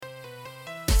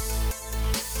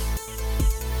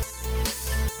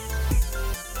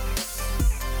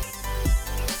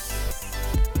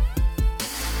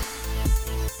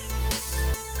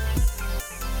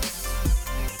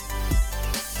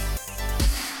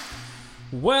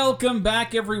Welcome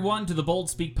back, everyone, to the Bold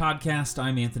Speak podcast.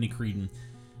 I'm Anthony Creedon.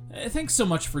 Thanks so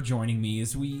much for joining me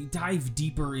as we dive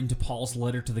deeper into Paul's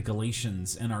letter to the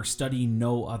Galatians and our study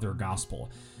No Other Gospel.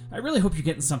 I really hope you're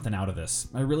getting something out of this.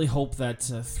 I really hope that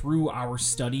through our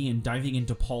study and diving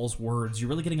into Paul's words, you're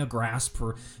really getting a grasp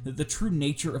for the true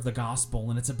nature of the gospel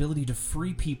and its ability to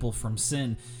free people from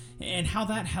sin, and how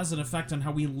that has an effect on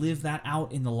how we live that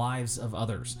out in the lives of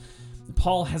others.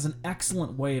 Paul has an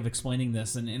excellent way of explaining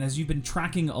this, and as you've been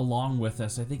tracking along with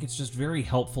us, I think it's just very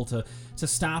helpful to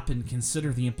stop and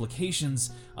consider the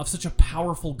implications of such a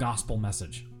powerful gospel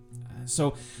message.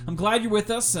 So I'm glad you're with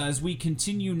us as we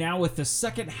continue now with the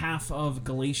second half of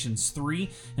Galatians 3,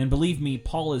 and believe me,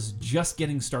 Paul is just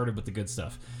getting started with the good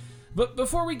stuff. But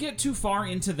before we get too far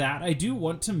into that, I do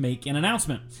want to make an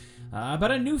announcement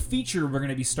about a new feature we're going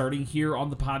to be starting here on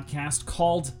the podcast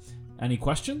called Any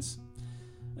Questions?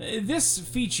 This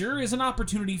feature is an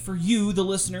opportunity for you, the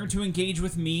listener, to engage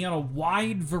with me on a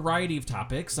wide variety of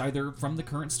topics, either from the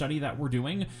current study that we're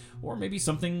doing, or maybe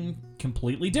something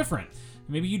completely different.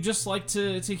 Maybe you'd just like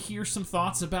to hear some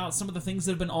thoughts about some of the things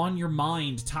that have been on your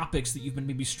mind, topics that you've been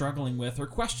maybe struggling with, or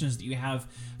questions that you have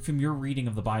from your reading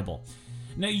of the Bible.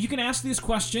 Now, you can ask these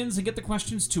questions and get the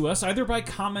questions to us either by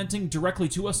commenting directly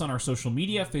to us on our social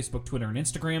media, Facebook, Twitter, and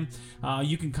Instagram.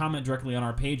 You can comment directly on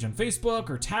our page on Facebook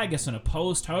or tag us in a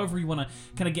post, however you want to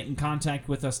kind of get in contact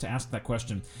with us to ask that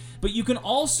question. But you can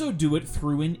also do it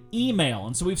through an email.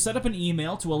 And so we've set up an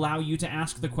email to allow you to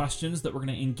ask the questions that we're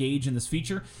going to engage in this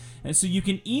feature. And so you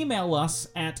can email us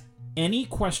at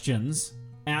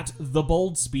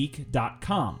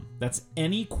anyquestions@theboldspeak.com. That's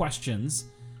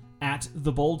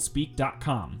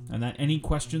anyquestions@theboldspeak.com, and that any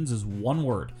questions is one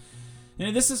word.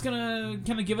 And this is going to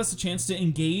kind of give us a chance to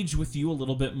engage with you a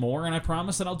little bit more, and I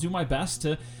promise that I'll do my best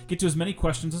to get to as many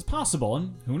questions as possible,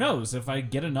 and who knows, if I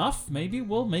get enough, maybe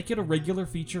we'll make it a regular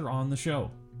feature on the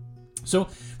show. So,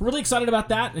 we're really excited about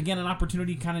that. Again, an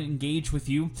opportunity to kind of engage with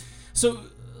you. So,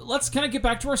 let's kind of get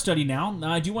back to our study now.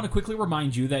 I do want to quickly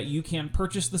remind you that you can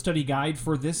purchase the study guide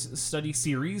for this study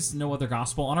series, No Other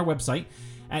Gospel, on our website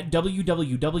at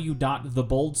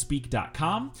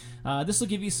www.theboldspeak.com. This will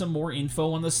give you some more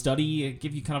info on the study,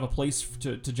 give you kind of a place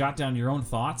to jot down your own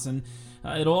thoughts, and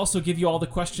it'll also give you all the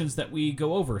questions that we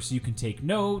go over, so you can take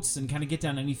notes and kind of get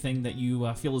down anything that you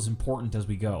feel is important as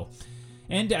we go.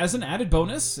 And as an added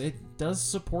bonus, it does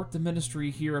support the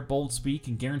ministry here at Bold Speak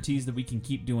and guarantees that we can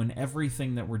keep doing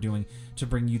everything that we're doing to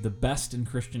bring you the best in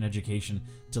Christian education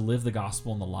to live the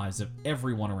gospel in the lives of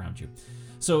everyone around you.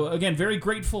 So again, very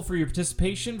grateful for your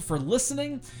participation, for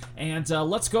listening, and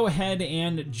let's go ahead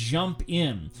and jump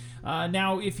in.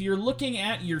 Now, if you're looking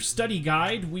at your study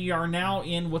guide, we are now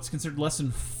in what's considered Lesson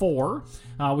 4,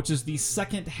 which is the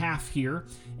second half here,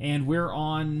 and we're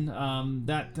on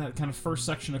that kind of first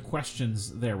section of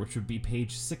questions there, which would be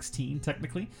page 16,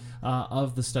 technically,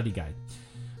 of the study guide.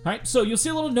 All right, so you'll see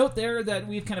a little note there that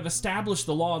we've kind of established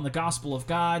the law and the gospel of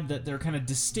God, that they're kind of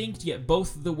distinct, yet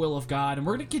both the will of God. And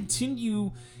we're going to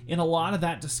continue in a lot of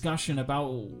that discussion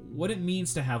about what it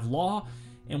means to have law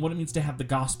and what it means to have the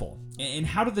gospel, and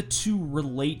how do the two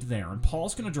relate there. And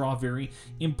Paul's going to draw a very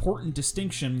important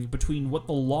distinction between what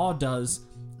the law does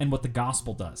and what the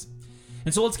gospel does.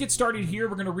 And so let's get started here.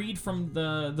 We're going to read from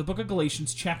the book of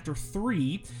Galatians, chapter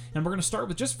 3, and we're going to start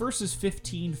with just verses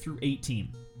 15 through 18.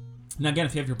 Now, again,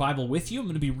 if you have your Bible with you, I'm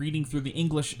going to be reading through the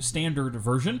English Standard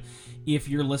Version. If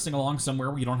you're listening along somewhere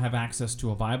where you don't have access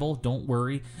to a Bible, don't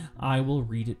worry, I will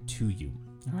read it to you.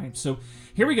 All right, so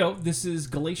here we go. This is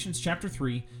Galatians chapter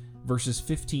 3, verses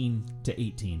 15 to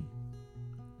 18.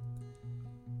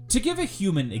 To give a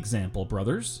human example,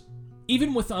 brothers,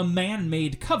 even with a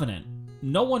man-made covenant,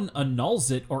 no one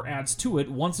annuls it or adds to it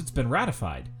once it's been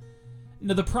ratified.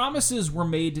 Now, the promises were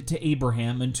made to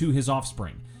Abraham and to his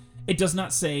offspring. It does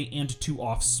not say, and to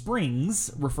offsprings,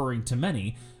 referring to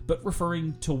many, but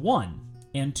referring to one,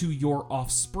 and to your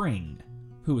offspring,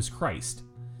 who is Christ.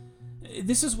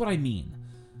 This is what I mean.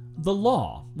 The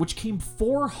law, which came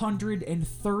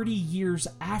 430 years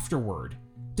afterward,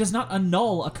 does not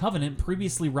annul a covenant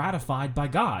previously ratified by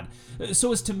God,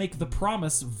 so as to make the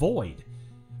promise void.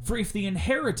 For if the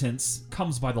inheritance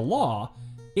comes by the law,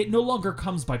 it no longer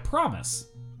comes by promise,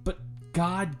 but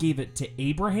God gave it to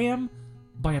Abraham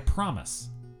by a promise.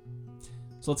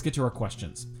 So let's get to our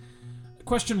questions.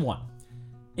 Question 1.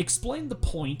 Explain the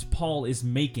point Paul is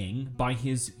making by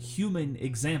his human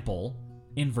example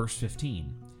in verse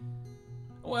 15.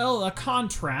 Well, a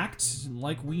contract,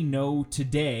 like we know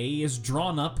today, is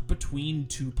drawn up between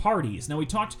two parties. Now, we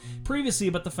talked previously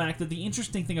about the fact that the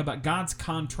interesting thing about God's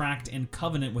contract and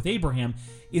covenant with Abraham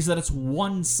is that it's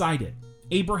one-sided.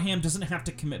 Abraham doesn't have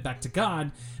to commit back to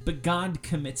God, but God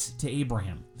commits to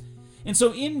Abraham. And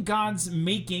so in God's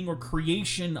making or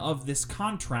creation of this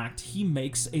contract, he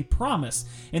makes a promise.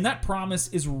 And that promise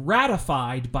is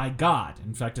ratified by God.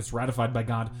 In fact, it's ratified by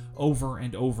God over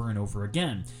and over and over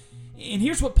again. And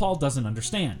here's what Paul doesn't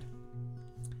understand.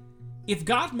 If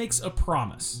God makes a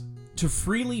promise to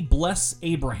freely bless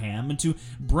Abraham and to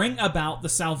bring about the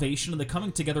salvation and the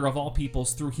coming together of all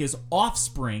peoples through his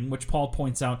offspring, which Paul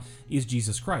points out is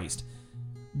Jesus Christ,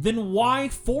 then why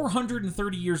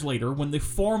 430 years later, when the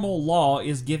formal law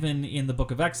is given in the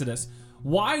book of Exodus,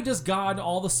 why does God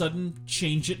all of a sudden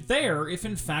change it there if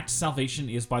in fact salvation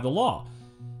is by the law?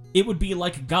 It would be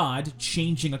like God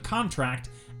changing a contract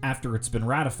after it's been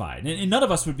ratified, and none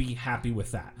of us would be happy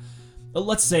with that.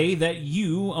 Let's say that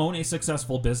you own a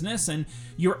successful business and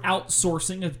you're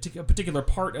outsourcing a particular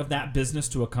part of that business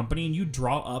to a company, and you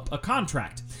draw up a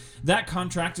contract. That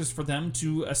contract is for them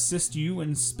to assist you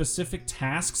in specific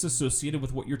tasks associated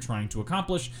with what you're trying to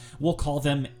accomplish. We'll call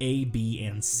them A, B,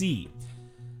 and C.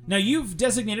 Now, you've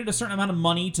designated a certain amount of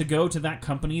money to go to that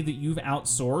company that you've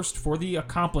outsourced for the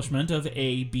accomplishment of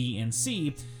A, B, and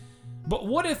C. But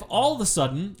what if all of a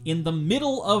sudden, in the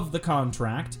middle of the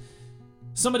contract,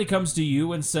 somebody comes to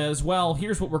you and says, well,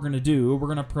 here's what we're going to do. We're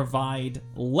going to provide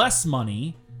less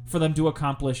money for them to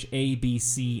accomplish A, B,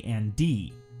 C, and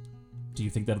D. Do you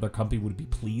think that other company would be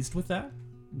pleased with that?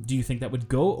 Do you think that would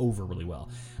go over really well?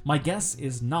 My guess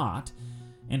is not,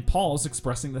 and Paul's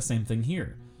expressing the same thing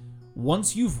here.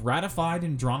 Once you've ratified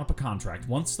and drawn up a contract,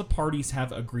 once the parties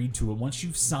have agreed to it, once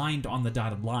you've signed on the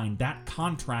dotted line, that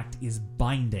contract is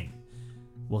binding.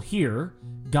 Well, here,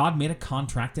 God made a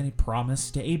contract and a promise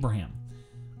to Abraham.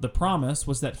 The promise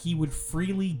was that he would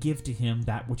freely give to him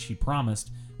that which he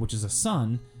promised, which is a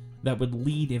son that would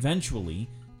lead eventually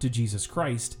to Jesus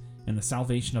Christ and the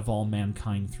salvation of all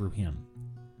mankind through him.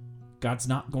 God's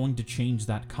not going to change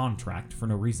that contract for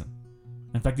no reason.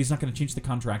 In fact, he's not going to change the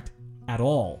contract at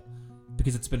all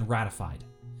because it's been ratified.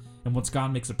 And once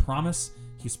God makes a promise,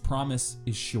 his promise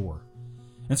is sure.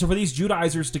 And so for these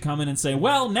Judaizers to come in and say,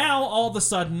 well, now all of a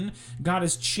sudden God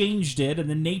has changed it and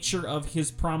the nature of his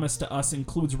promise to us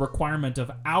includes a requirement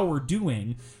of our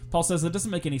doing, Paul says that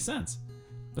doesn't make any sense.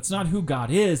 That's not who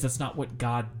God is. That's not what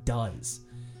God does.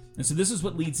 And so this is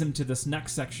what leads him to this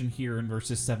next section here in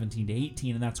verses 17 to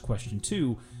 18, and that's question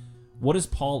 2. What is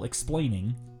Paul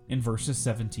explaining in verses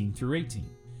 17 through 18?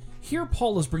 Here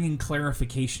Paul is bringing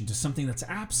clarification to something that's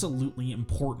absolutely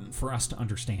important for us to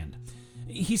understand.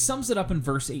 He sums it up in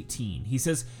verse 18. He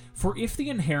says, "For if the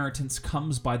inheritance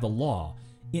comes by the law,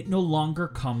 it no longer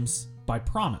comes by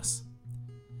promise."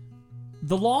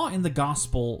 The law and the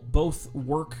gospel both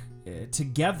work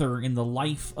together in the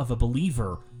life of a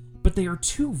believer, but they are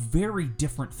two very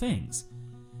different things.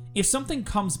 If something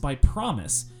comes by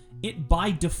promise, it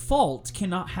by default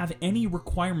cannot have any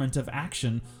requirement of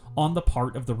action on the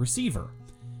part of the receiver.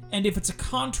 And if it's a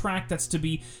contract that's to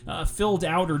be filled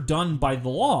out or done by the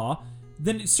law,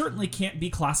 then it certainly can't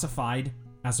be classified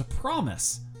as a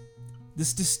promise.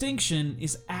 This distinction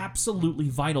is absolutely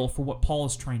vital for what Paul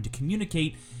is trying to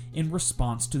communicate in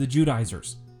response to the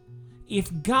Judaizers.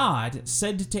 If God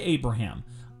said to Abraham,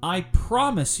 "I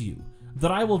promise you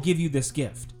that I will give you this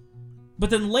gift,"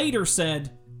 but then later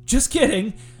said, "Just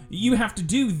kidding, you have to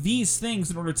do these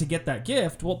things in order to get that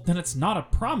gift," well, then it's not a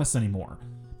promise anymore.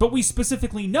 But we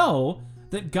specifically know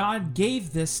that God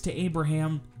gave this to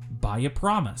Abraham by a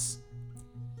promise.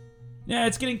 Yeah,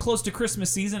 it's getting close to Christmas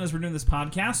season as we're doing this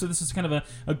podcast, so this is kind of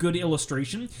a good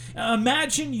illustration.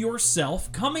 Imagine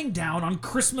yourself coming down on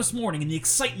Christmas morning in the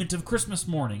excitement of Christmas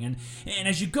morning, and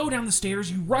as you go down the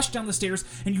stairs, you rush down the stairs,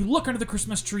 and you look under the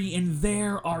Christmas tree, and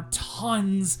there are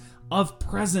tons of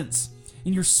presents,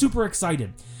 and you're super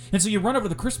excited. And so you run over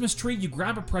the Christmas tree, you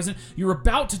grab a present, you're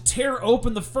about to tear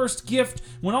open the first gift,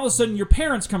 when all of a sudden your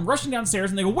parents come rushing downstairs,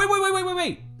 and they go,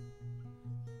 wait.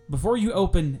 Before you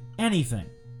open anything,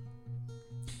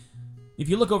 if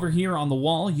you look over here on the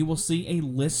wall, you will see a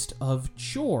list of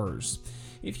chores.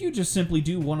 If you just simply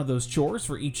do one of those chores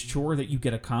for each chore that you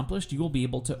get accomplished, you will be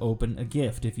able to open a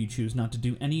gift. If you choose not to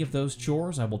do any of those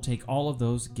chores, I will take all of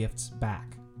those gifts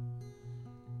back.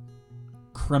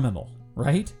 Criminal,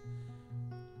 right?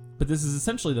 But this is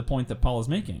essentially the point that Paul is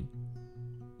making.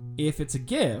 If it's a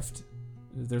gift,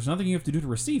 there's nothing you have to do to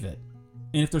receive it.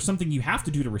 And if there's something you have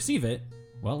to do to receive it,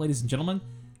 well, ladies and gentlemen,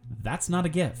 that's not a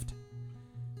gift.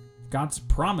 God's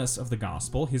promise of the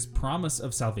gospel, his promise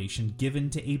of salvation given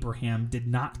to Abraham, did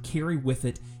not carry with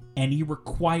it any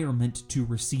requirement to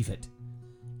receive it.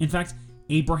 In fact,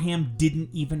 Abraham didn't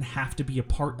even have to be a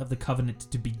part of the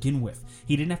covenant to begin with.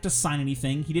 He didn't have to sign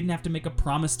anything. He didn't have to make a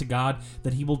promise to God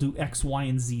that he will do X, Y,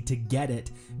 and Z to get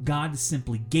it. God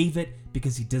simply gave it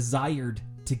because he desired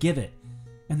to give it.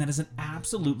 And that is an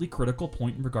absolutely critical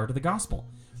point in regard to the gospel.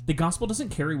 The gospel doesn't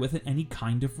carry with it any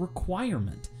kind of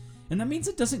requirement. And that means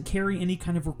it doesn't carry any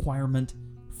kind of requirement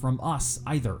from us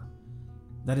either.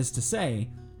 That is to say,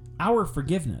 our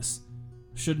forgiveness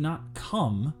should not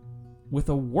come with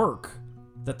a work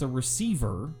that the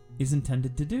receiver is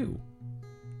intended to do.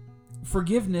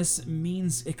 Forgiveness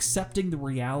means accepting the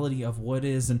reality of what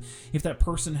is, and if that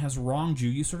person has wronged you,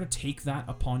 you sort of take that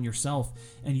upon yourself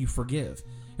and you forgive.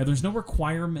 And there's no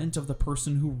requirement of the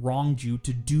person who wronged you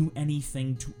to do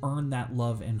anything to earn that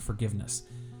love and forgiveness.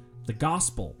 The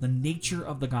gospel, the nature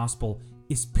of the gospel,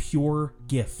 is pure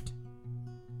gift.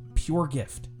 Pure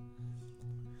gift.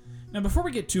 Now, before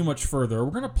we get too much further,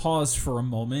 we're going to pause for a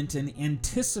moment and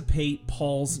anticipate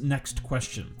Paul's next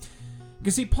question.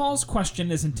 Because see, Paul's question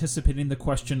is anticipating the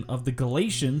question of the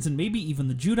Galatians and maybe even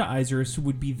the Judaizers, who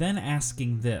would be then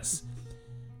asking this: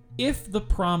 if the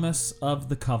promise of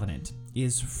the covenant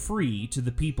is free to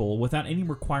the people without any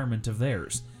requirement of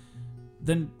theirs,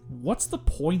 then what's the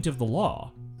point of the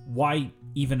law? Why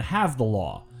even have the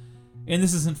law? And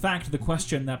this is in fact the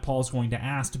question that Paul is going to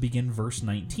ask to begin verse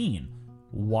 19.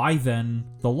 Why then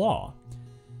the law?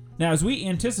 Now, as we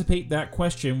anticipate that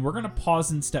question, we're going to pause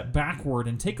and step backward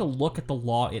and take a look at the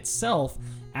law itself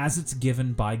as it's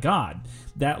given by God.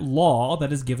 That law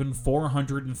that is given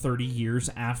 430 years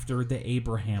after the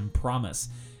Abraham promise.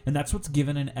 And that's what's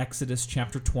given in Exodus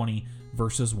chapter 20,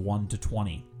 verses 1 to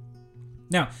 20.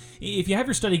 Now, if you have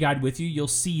your study guide with you, you'll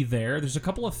see there's a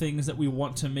couple of things that we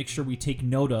want to make sure we take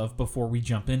note of before we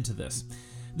jump into this.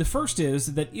 The first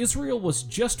is that Israel was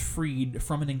just freed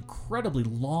from an incredibly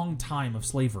long time of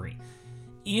slavery.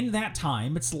 In that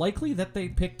time, it's likely that they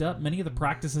picked up many of the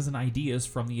practices and ideas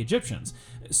from the Egyptians,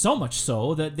 so much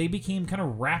so that they became kind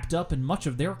of wrapped up in much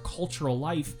of their cultural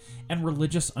life and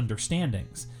religious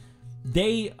understandings.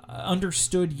 They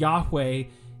understood Yahweh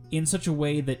in such a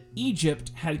way that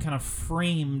Egypt had kind of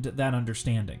framed that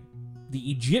understanding.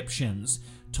 The Egyptians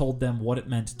told them what it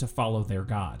meant to follow their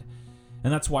God.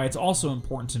 And that's why it's also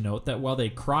important to note that while they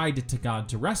cried to God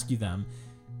to rescue them,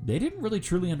 they didn't really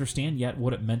truly understand yet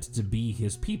what it meant to be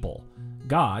his people.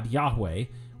 God, Yahweh,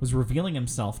 was revealing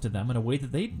himself to them in a way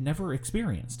that they'd never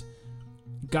experienced.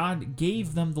 God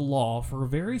gave them the law for a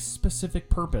very specific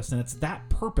purpose, and it's that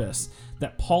purpose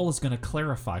that Paul is going to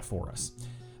clarify for us.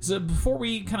 So before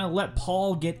we kind of let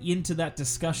Paul get into that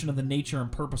discussion of the nature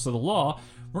and purpose of the law,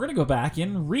 we're going to go back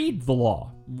and read the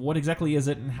law. What exactly is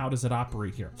it and how does it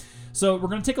operate here? So we're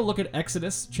going to take a look at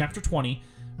Exodus chapter 20,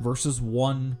 verses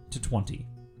 1 to 20.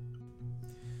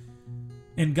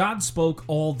 And God spoke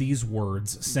all these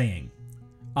words, saying,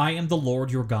 I am the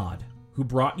Lord your God, who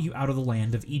brought you out of the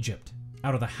land of Egypt,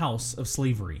 out of the house of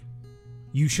slavery.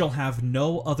 You shall have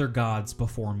no other gods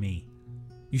before me.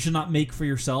 You shall not make for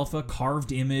yourself a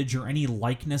carved image or any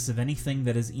likeness of anything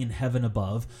that is in heaven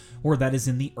above, or that is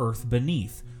in the earth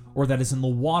beneath, or that is in the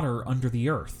water under the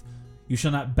earth. You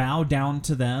shall not bow down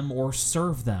to them or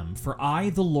serve them, for I,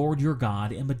 the Lord your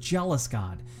God, am a jealous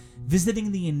God,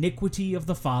 visiting the iniquity of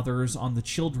the fathers on the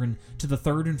children to the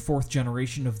third and fourth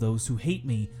generation of those who hate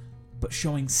me, but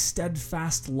showing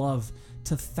steadfast love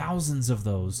to thousands of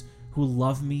those who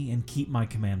love me and keep my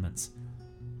commandments.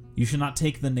 You shall not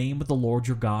take the name of the Lord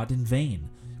your God in vain,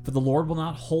 for the Lord will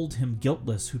not hold him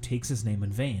guiltless who takes his name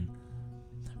in vain.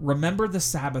 Remember the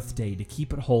Sabbath day to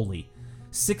keep it holy.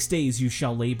 6 days you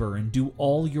shall labor and do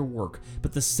all your work,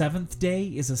 but the seventh day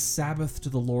is a Sabbath to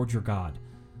the Lord your God.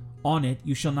 On it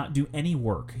you shall not do any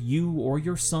work, you or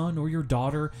your son or your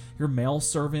daughter, your male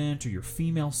servant or your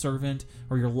female servant,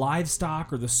 or your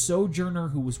livestock or the sojourner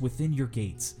who was within your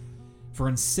gates. For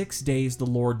in 6 days the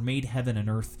Lord made heaven and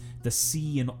earth, the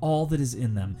sea and all that is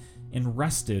in them, and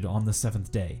rested on the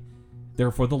seventh day.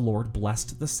 Therefore the Lord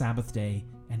blessed the Sabbath day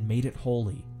and made it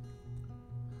holy.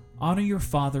 Honor your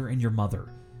father and your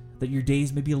mother, that your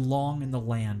days may be long in the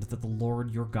land that the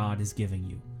Lord your God is giving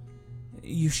you.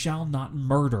 You shall not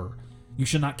murder. You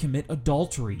shall not commit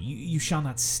adultery. You shall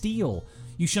not steal.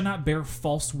 You shall not bear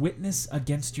false witness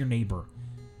against your neighbor.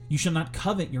 You shall not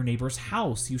covet your neighbor's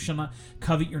house. You shall not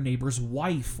covet your neighbor's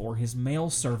wife, or his male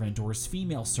servant, or his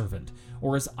female servant,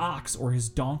 or his ox, or his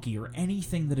donkey, or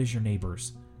anything that is your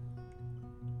neighbor's.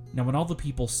 Now when all the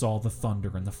people saw the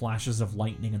thunder, and the flashes of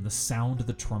lightning, and the sound of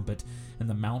the trumpet, and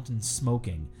the mountain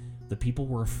smoking, the people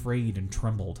were afraid and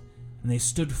trembled. And they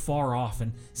stood far off,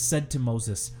 and said to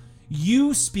Moses,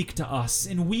 You speak to us,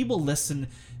 and we will listen,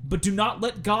 but do not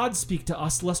let God speak to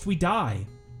us, lest we die.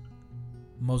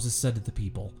 Moses said to the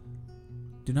people,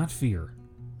 "Do not fear,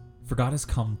 for God has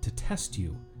come to test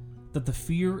you, that the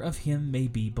fear of him may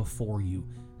be before you,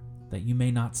 that you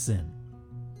may not sin."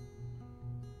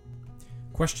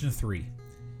 Question 3.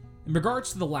 In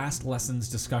regards to the last lesson's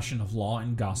discussion of law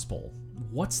and gospel,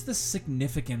 what's the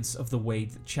significance of the way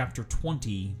that chapter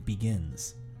 20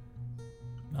 begins?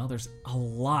 Well, there's a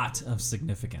lot of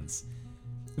significance.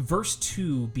 Verse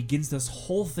 2 begins this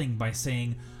whole thing by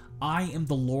saying, "I am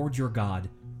the Lord your God,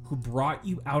 who brought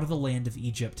you out of the land of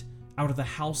Egypt, out of the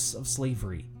house of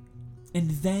slavery."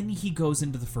 And then he goes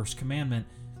into the first commandment,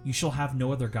 "You shall have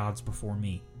no other gods before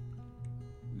me."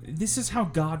 This is how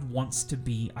God wants to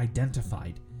be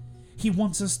identified. He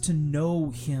wants us to know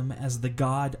him as the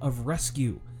God of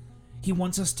rescue. He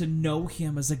wants us to know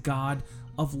him as a God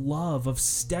of love, of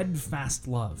steadfast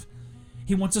love.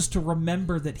 He wants us to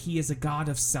remember that he is a God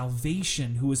of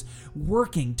salvation who is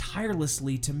working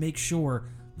tirelessly to make sure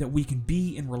that we can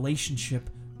be in relationship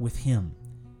with him.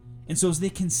 And so as they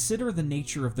consider the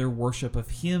nature of their worship of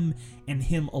him and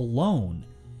him alone,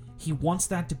 he wants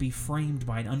that to be framed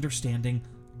by an understanding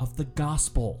of the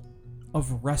gospel,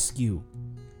 of rescue.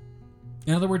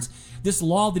 In other words, this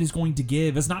law that he's going to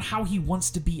give is not how he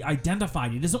wants to be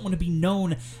identified. He doesn't want to be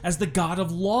known as the God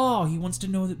of law. He wants to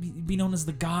be known as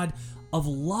the God of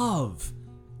love.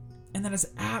 And that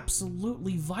is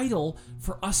absolutely vital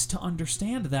for us to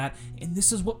understand that. And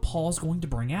this is what Paul's going to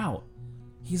bring out.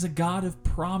 He's a God of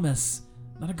promise,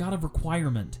 not a God of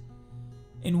requirement.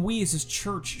 And we as his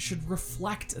church should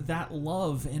reflect that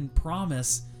love and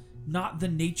promise, not the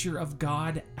nature of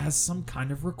God as some kind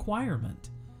of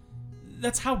requirement.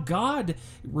 That's how God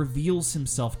reveals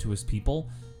himself to his people,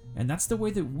 and that's the way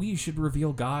that we should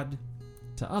reveal God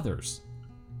to others.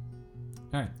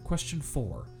 All right, question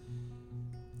 4.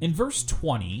 In verse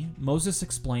 20, Moses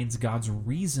explains God's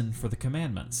reason for the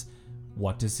commandments.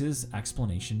 What does his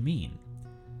explanation mean?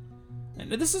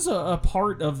 And this is a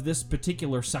part of this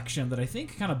particular section that I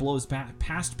think kind of blows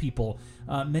past people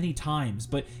many times,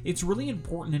 but it's really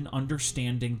important in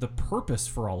understanding the purpose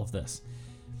for all of this.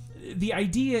 The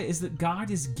idea is that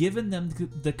God has given them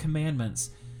the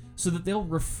commandments so that they'll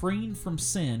refrain from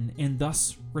sin and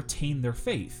thus retain their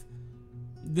faith.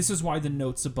 This is why the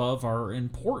notes above are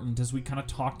important as we kind of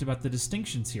talked about the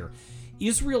distinctions here.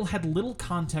 Israel had little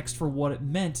context for what it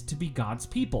meant to be God's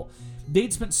people.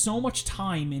 They'd spent so much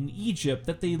time in Egypt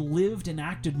that they lived and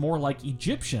acted more like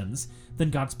Egyptians than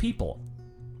God's people.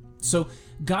 So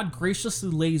God graciously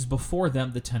lays before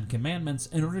them the 10 Commandments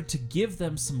in order to give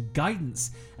them some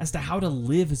guidance as to how to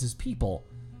live as his people.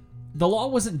 The law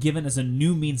wasn't given as a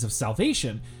new means of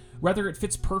salvation. Rather, it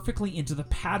fits perfectly into the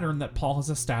pattern that Paul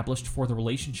has established for the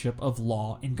relationship of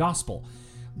law and gospel.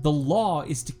 The law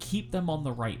is to keep them on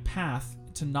the right path,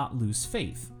 to not lose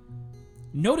faith.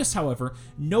 Notice, however,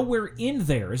 nowhere in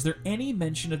there is there any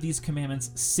mention of these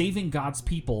commandments saving God's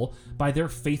people by their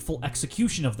faithful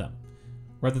execution of them.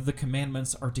 Rather, the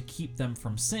commandments are to keep them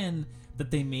from sin, that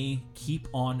they may keep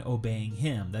on obeying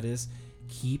him. That is,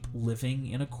 keep living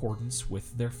in accordance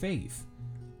with their faith.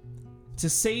 To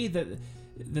say that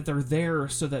they're there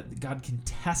so that God can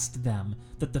test them,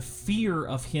 that the fear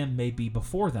of him may be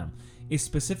before them, is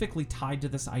specifically tied to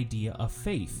this idea of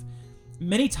faith.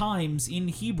 Many times in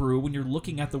Hebrew, when you're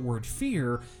looking at the word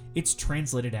fear, it's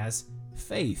translated as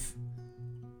faith.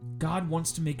 God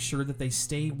wants to make sure that they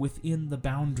stay within the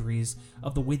boundaries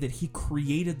of the way that he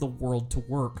created the world to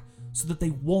work so that they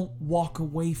won't walk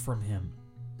away from him.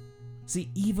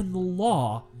 See, even the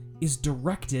law is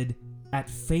directed at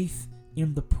faith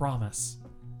in the promise.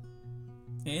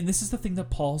 And this is the thing that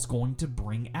Paul's going to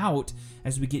bring out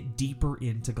as we get deeper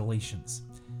into Galatians.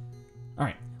 All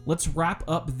right, let's wrap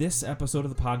up this episode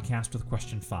of the podcast with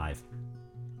question 5.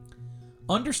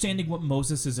 Understanding what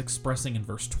Moses is expressing in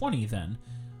verse 20, then,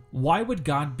 why would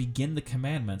God begin the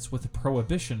commandments with a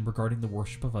prohibition regarding the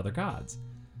worship of other gods?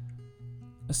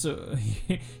 So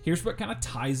here's what kind of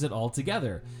ties it all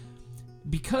together.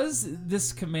 Because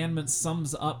this commandment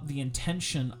sums up the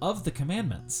intention of the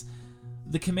commandments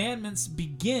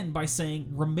begin by saying,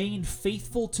 remain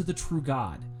faithful to the true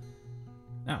God.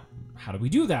 Now, how do we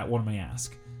do that, one may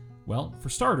ask? Well, for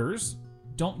starters,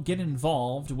 don't get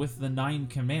involved with the 9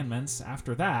 commandments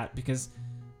after that, because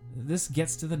this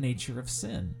gets to the nature of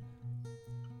sin.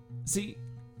 See,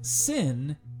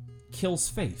 sin kills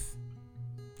faith.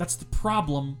 That's the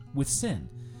problem with sin.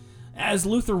 As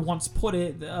Luther once put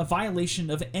it, a violation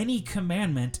of any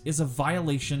commandment is a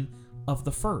violation of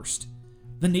the first.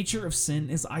 The nature of sin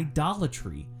is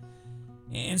idolatry.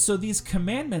 And so these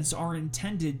commandments are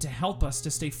intended to help us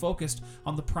to stay focused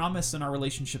on the promise in our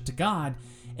relationship to God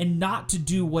and not to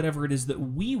do whatever it is that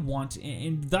we want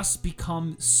and thus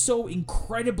become so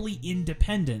incredibly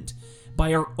independent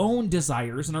by our own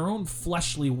desires and our own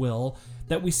fleshly will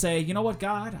that we say, you know what,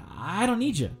 God, I don't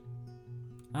need you.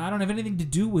 I don't have anything to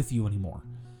do with you anymore.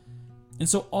 And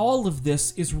so all of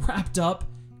this is wrapped up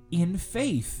in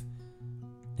faith.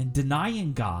 And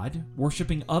denying God,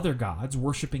 worshiping other gods,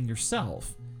 worshiping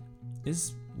yourself,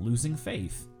 is losing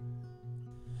faith.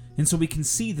 And so we can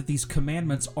see that these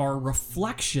commandments are a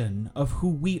reflection of who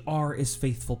we are as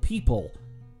faithful people.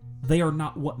 They are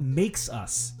not what makes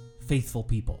us faithful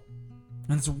people.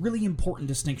 And it's a really important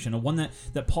distinction, and one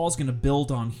that Paul's going to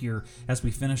build on here as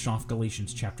we finish off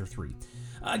Galatians chapter 3.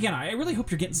 Again, I really hope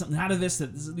you're getting something out of this,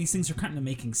 that these things are kind of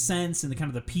making sense, and the kind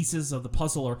of the pieces of the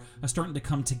puzzle are starting to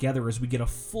come together as we get a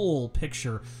full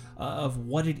picture of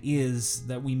what it is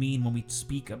that we mean when we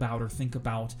speak about or think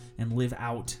about and live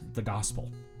out the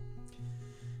gospel.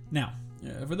 Now,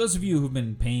 for those of you who've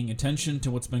been paying attention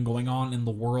to what's been going on in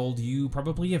the world, you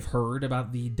probably have heard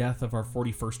about the death of our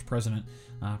 41st president,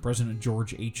 President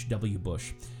George H.W.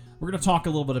 Bush. We're going to talk a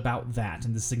little bit about that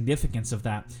and the significance of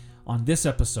that on this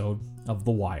episode of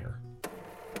The Wire.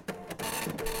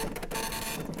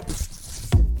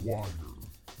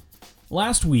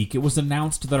 Last week, it was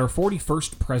announced that our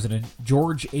 41st president,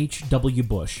 George H.W.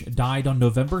 Bush, died on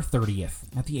November 30th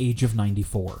at the age of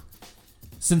 94.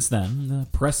 Since then, the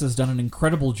press has done an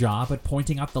incredible job at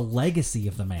pointing out the legacy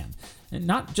of the man, and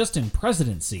not just in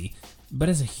presidency, but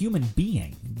as a human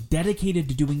being, dedicated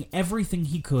to doing everything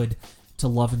he could to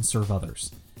love and serve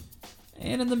others.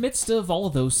 And in the midst of all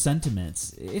of those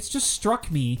sentiments, it's just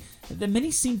struck me that many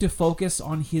seem to focus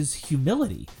on his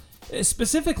humility,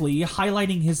 specifically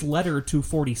highlighting his letter to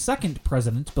 42nd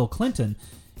President Bill Clinton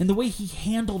and the way he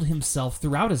handled himself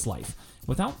throughout his life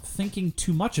without thinking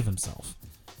too much of himself.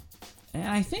 And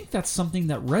I think that's something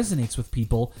that resonates with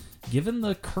people given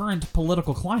the current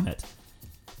political climate.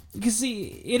 Because,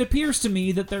 see, it appears to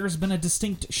me that there's been a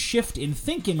distinct shift in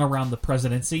thinking around the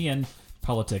presidency and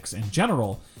politics in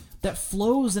general that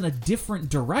flows in a different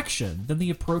direction than the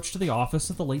approach to the office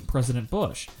of the late President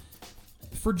Bush.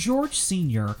 For George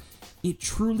Sr., it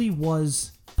truly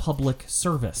was public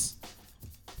service.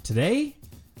 Today,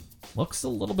 looks a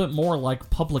little bit more like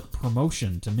public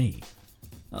promotion to me.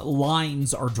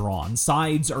 Lines are drawn,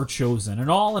 sides are chosen, and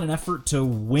all in an effort to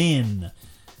win.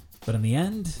 But in the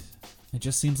end, it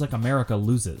just seems like America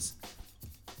loses.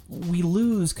 We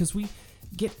lose because we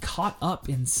get caught up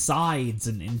in sides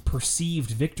and in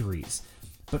perceived victories,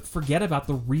 but forget about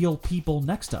the real people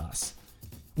next to us.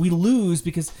 We lose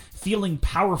because feeling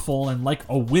powerful and like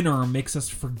a winner makes us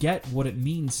forget what it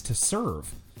means to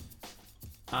serve.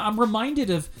 I'm reminded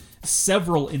of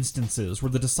several instances where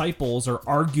the disciples are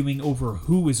arguing over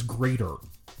who is greater,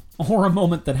 or a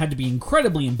moment that had to be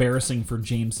incredibly embarrassing for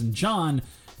James and John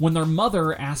when their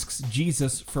mother asks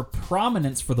Jesus for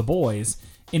prominence for the boys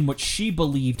in what she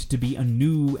believed to be a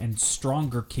new and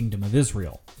stronger kingdom of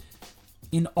Israel.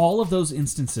 In all of those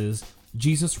instances,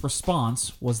 Jesus'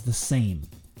 response was the same.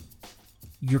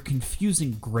 You're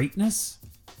confusing greatness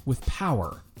with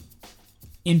power.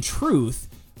 In truth,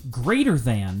 greater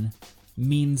than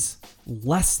means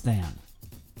less than.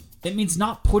 It means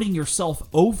not putting yourself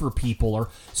over people or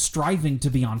striving to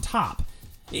be on top.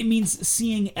 It means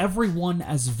seeing everyone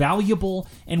as valuable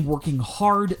and working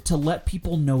hard to let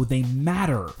people know they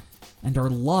matter and are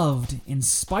loved in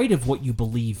spite of what you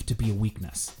believe to be a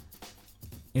weakness.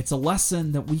 It's a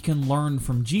lesson that we can learn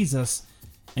from Jesus,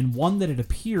 and one that it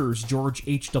appears George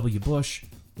H.W. Bush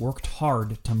worked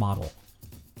hard to model.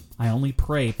 I only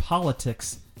pray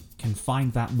politics can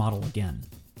find that model again.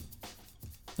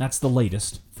 That's the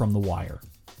latest from The Wire.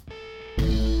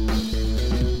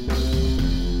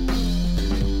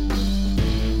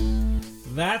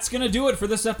 That's going to do it for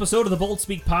this episode of the Bold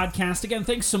Speak podcast. Again,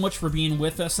 thanks so much for being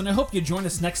with us, and I hope you join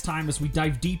us next time as we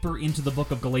dive deeper into the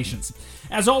book of Galatians.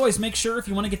 As always, make sure if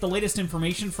you want to get the latest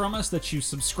information from us that you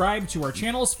subscribe to our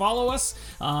channels, follow us,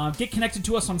 get connected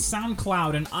to us on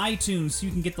SoundCloud and iTunes so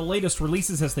you can get the latest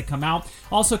releases as they come out.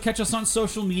 Also, catch us on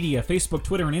social media, Facebook,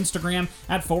 Twitter, and Instagram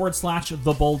at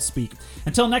 /TheBoldSpeak.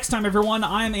 Until next time, everyone,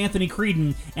 I'm Anthony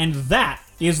Creedon, and that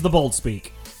is The Bold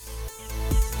Speak.